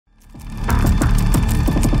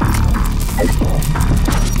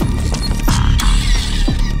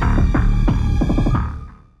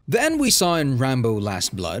end we saw in Rambo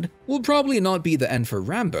Last Blood will probably not be the end for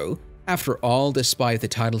Rambo, after all, despite the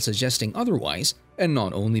title suggesting otherwise, and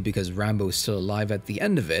not only because Rambo is still alive at the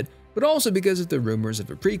end of it, but also because of the rumors of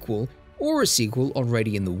a prequel or a sequel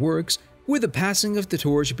already in the works, with the passing of the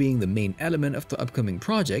torch being the main element of the upcoming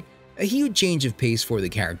project, a huge change of pace for the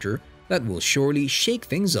character that will surely shake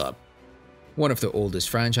things up. One of the oldest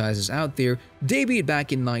franchises out there debuted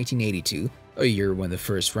back in 1982, a year when the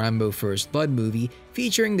first Rambo First Blood movie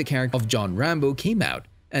featuring the character of John Rambo came out,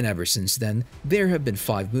 and ever since then, there have been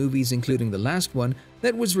 5 movies including the last one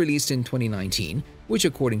that was released in 2019, which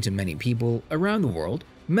according to many people around the world,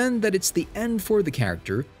 meant that it's the end for the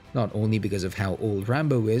character, not only because of how old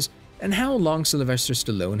Rambo is and how long Sylvester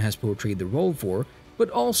Stallone has portrayed the role for, but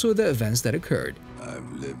also the events that occurred.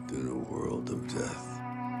 I've lived in a world of death.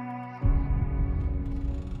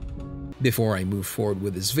 Before I move forward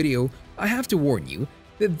with this video, I have to warn you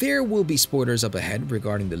that there will be spoilers up ahead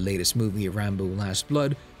regarding the latest movie Rambo Last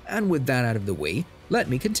Blood, and with that out of the way, let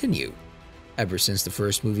me continue. Ever since the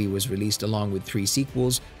first movie was released along with 3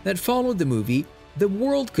 sequels that followed the movie, the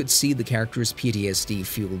world could see the character's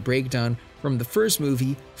PTSD-fueled breakdown from the first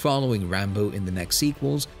movie following Rambo in the next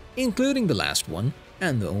sequels, including the last one,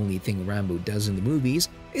 and the only thing Rambo does in the movies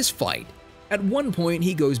is fight. At one point,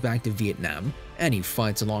 he goes back to Vietnam, and he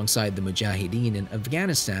fights alongside the Mujahideen in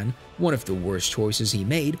Afghanistan, one of the worst choices he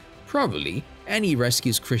made, probably, and he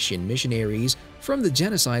rescues Christian missionaries from the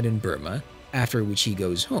genocide in Burma, after which he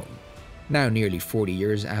goes home. Now nearly 40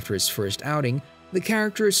 years after his first outing, the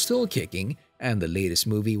character is still kicking, and the latest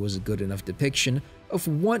movie was a good enough depiction of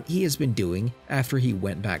what he has been doing after he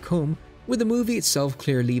went back home, with the movie itself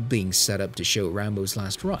clearly being set up to show Rambo's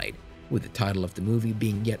last ride, with the title of the movie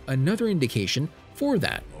being yet another indication for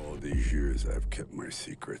that. All these years I've kept my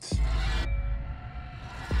secrets,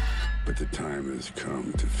 but the time has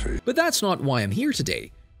come to face. But that's not why I'm here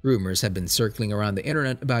today. Rumors have been circling around the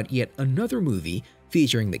internet about yet another movie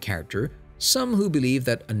featuring the character, some who believe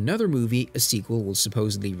that another movie, a sequel, will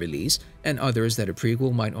supposedly release, and others that a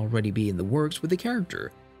prequel might already be in the works with the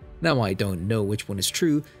character. Now I don't know which one is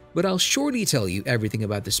true, but I'll surely tell you everything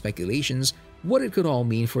about the speculations, what it could all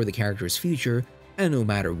mean for the character's future, and no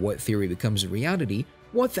matter what theory becomes a reality,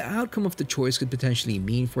 what the outcome of the choice could potentially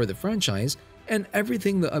mean for the franchise, and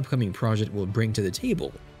everything the upcoming project will bring to the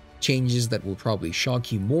table. Changes that will probably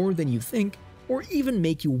shock you more than you think, or even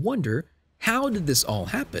make you wonder, how did this all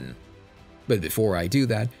happen? But before I do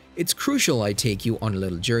that, it's crucial I take you on a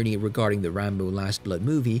little journey regarding the Rambo Last Blood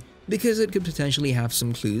movie, because it could potentially have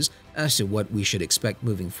some clues as to what we should expect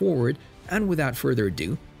moving forward, and without further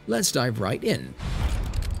ado, let's dive right in.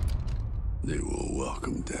 They will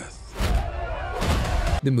welcome death.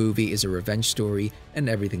 The movie is a revenge story, and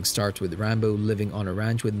everything starts with Rambo living on a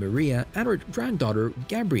ranch with Maria and her granddaughter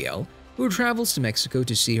Gabrielle, who travels to Mexico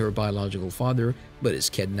to see her biological father but is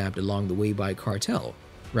kidnapped along the way by a cartel.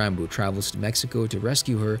 Rambo travels to Mexico to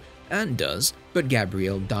rescue her, and does, but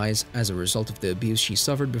Gabrielle dies as a result of the abuse she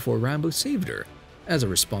suffered before Rambo saved her. As a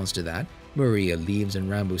response to that, Maria leaves and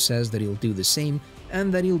Rambo says that he'll do the same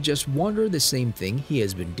and that he'll just wonder the same thing he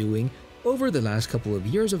has been doing over the last couple of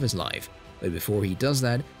years of his life. But before he does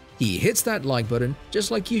that, he hits that like button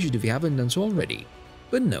just like you should if you haven't done so already.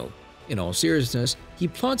 But no, in all seriousness, he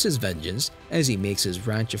plots his vengeance as he makes his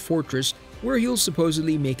ranch a fortress where he'll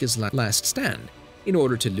supposedly make his last stand. In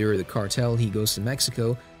order to lure the cartel, he goes to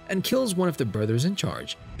Mexico and kills one of the brothers in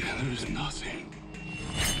charge. There's nothing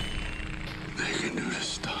they can do to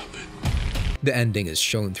stop it. The ending is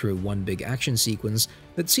shown through one big action sequence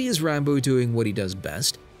that sees Rambo doing what he does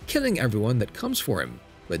best, killing everyone that comes for him,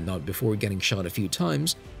 but not before getting shot a few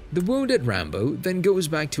times. The wounded Rambo then goes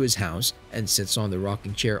back to his house and sits on the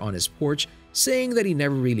rocking chair on his porch, saying that he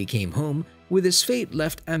never really came home, with his fate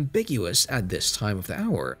left ambiguous at this time of the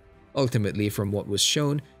hour. Ultimately, from what was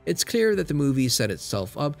shown, it's clear that the movie set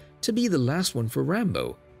itself up to be the last one for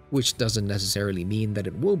Rambo, which doesn't necessarily mean that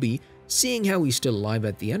it will be, seeing how he's still alive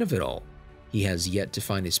at the end of it all. He has yet to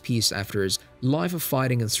find his peace after his life of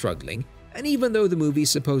fighting and struggling, and even though the movie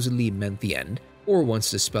supposedly meant the end, or wants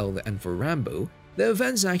to spell the end for Rambo, the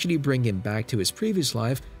events actually bring him back to his previous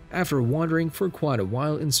life after wandering for quite a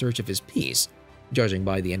while in search of his peace. Judging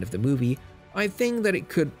by the end of the movie, I think that it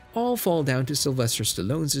could all fall down to Sylvester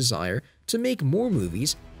Stallone's desire to make more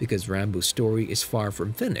movies because Rambo's story is far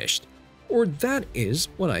from finished. Or that is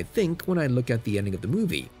what I think when I look at the ending of the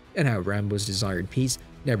movie, and how Rambo's desired peace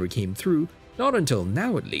never came through, not until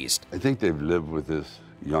now at least. I think they've lived with this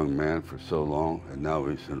young man for so long, and now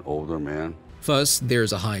he's an older man. Thus,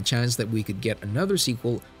 there's a high chance that we could get another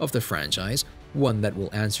sequel of the franchise, one that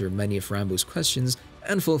will answer many of Rambo's questions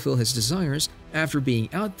and fulfill his desires after being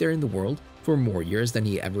out there in the world for more years than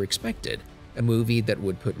he ever expected. A movie that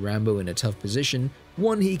would put Rambo in a tough position,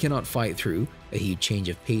 one he cannot fight through, a huge change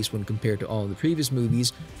of pace when compared to all the previous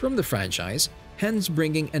movies from the franchise, hence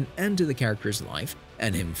bringing an end to the character's life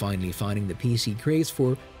and him finally finding the peace he craves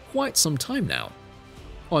for quite some time now.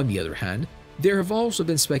 On the other hand, there have also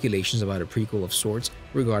been speculations about a prequel of sorts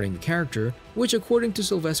regarding the character, which according to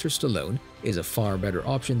Sylvester Stallone is a far better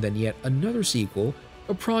option than yet another sequel,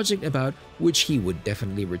 a project about which he would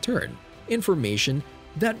definitely return. Information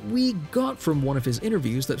that we got from one of his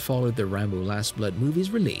interviews that followed the Rambo Last Blood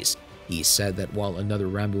movie's release. He said that while another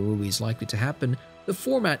Rambo movie is likely to happen, the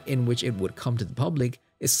format in which it would come to the public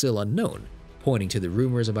is still unknown, pointing to the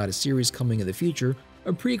rumors about a series coming in the future,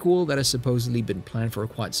 a prequel that has supposedly been planned for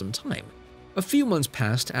quite some time. A few months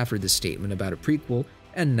passed after this statement about a prequel,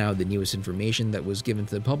 and now the newest information that was given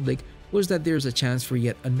to the public was that there's a chance for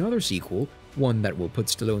yet another sequel, one that will put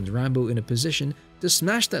Stallone's Rambo in a position to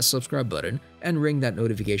smash that subscribe button and ring that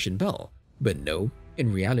notification bell. But no,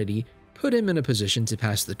 in reality, put him in a position to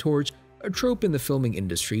pass the torch, a trope in the filming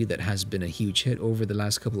industry that has been a huge hit over the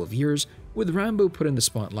last couple of years, with Rambo put in the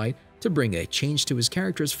spotlight to bring a change to his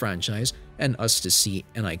character's franchise and us to see,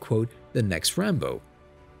 and I quote, the next Rambo.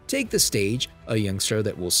 Take the stage, a youngster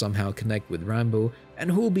that will somehow connect with Rambo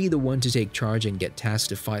and who'll be the one to take charge and get tasked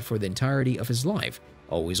to fight for the entirety of his life,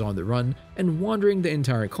 always on the run and wandering the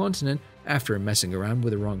entire continent after messing around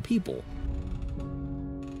with the wrong people.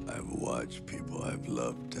 I've watched people I've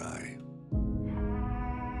loved die.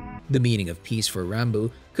 The meaning of peace for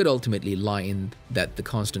Rambo could ultimately lie in that the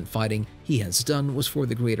constant fighting he has done was for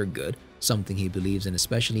the greater good, something he believes in,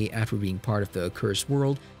 especially after being part of the accursed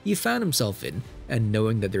world he found himself in, and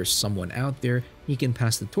knowing that there's someone out there he can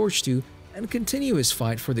pass the torch to and continue his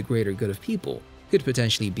fight for the greater good of people, could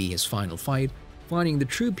potentially be his final fight, finding the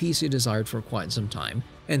true peace he desired for quite some time,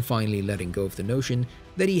 and finally letting go of the notion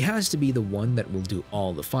that he has to be the one that will do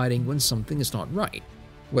all the fighting when something is not right.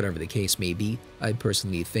 Whatever the case may be, I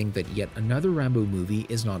personally think that yet another Rambo movie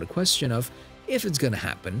is not a question of if it's gonna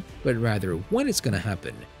happen, but rather when it's gonna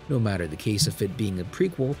happen, no matter the case of it being a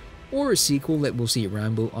prequel or a sequel that will see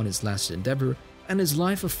Rambo on his last endeavor and his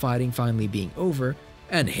life of fighting finally being over,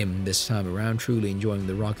 and him this time around truly enjoying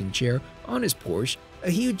the rocking chair on his Porsche,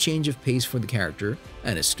 a huge change of pace for the character,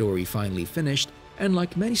 and a story finally finished, and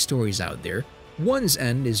like many stories out there, one's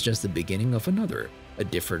end is just the beginning of another, a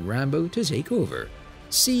different Rambo to take over.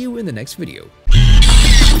 See you in the next video.